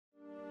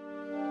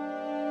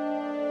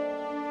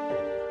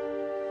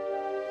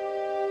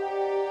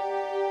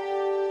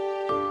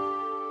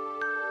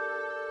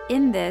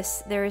In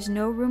this, there is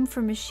no room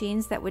for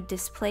machines that would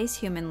displace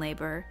human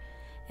labor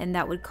and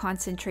that would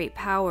concentrate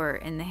power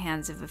in the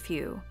hands of a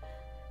few.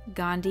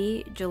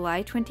 Gandhi,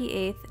 July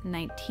 28,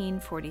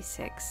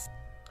 1946.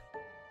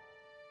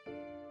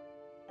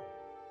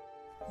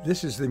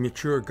 This is the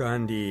mature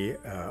Gandhi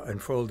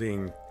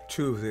unfolding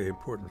two of the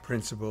important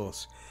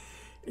principles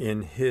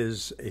in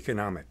his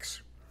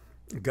economics.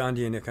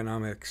 Gandhi in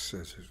Economics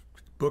is a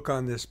book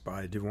on this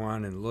by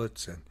Diwan and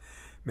Lutz and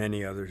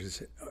many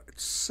others.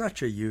 It's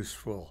such a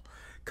useful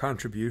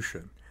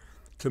contribution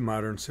to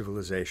modern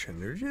civilization.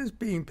 They're just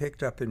being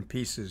picked up in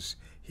pieces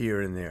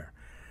here and there.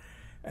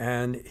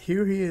 And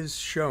here he is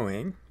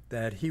showing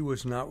that he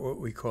was not what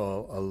we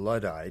call a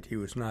Luddite. He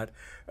was not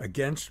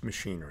against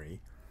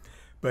machinery,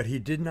 but he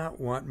did not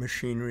want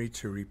machinery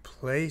to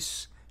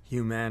replace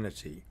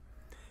humanity.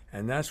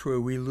 And that's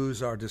where we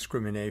lose our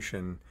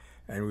discrimination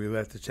and we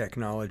let the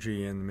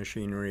technology and the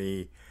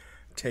machinery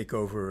take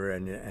over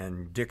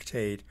and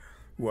dictate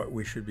what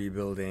we should be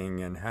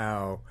building and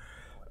how.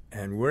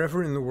 And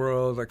wherever in the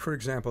world, like for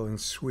example in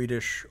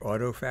Swedish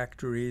auto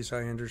factories,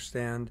 I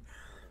understand,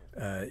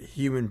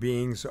 human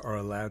beings are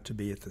allowed to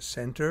be at the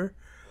center.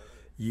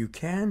 You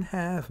can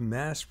have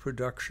mass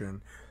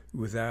production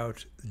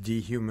without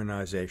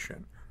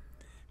dehumanization.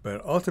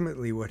 But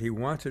ultimately what he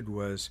wanted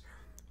was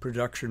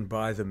production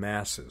by the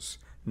masses,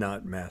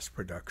 not mass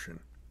production.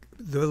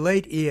 The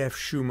late E.F.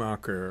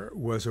 Schumacher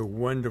was a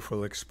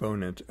wonderful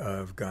exponent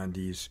of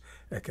Gandhi's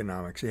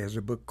economics. He has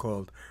a book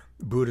called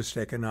Buddhist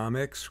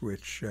Economics,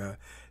 which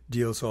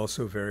deals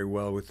also very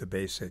well with the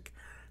basic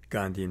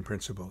Gandhian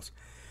principles.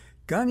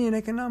 Gandhian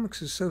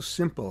economics is so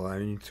simple. I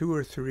mean, 2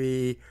 or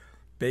 3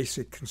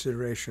 basic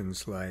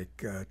considerations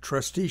like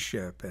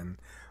trusteeship and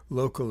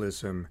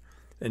localism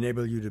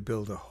enable you to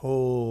build a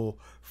whole,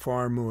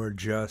 far more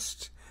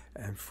just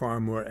and far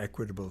more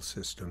equitable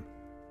system.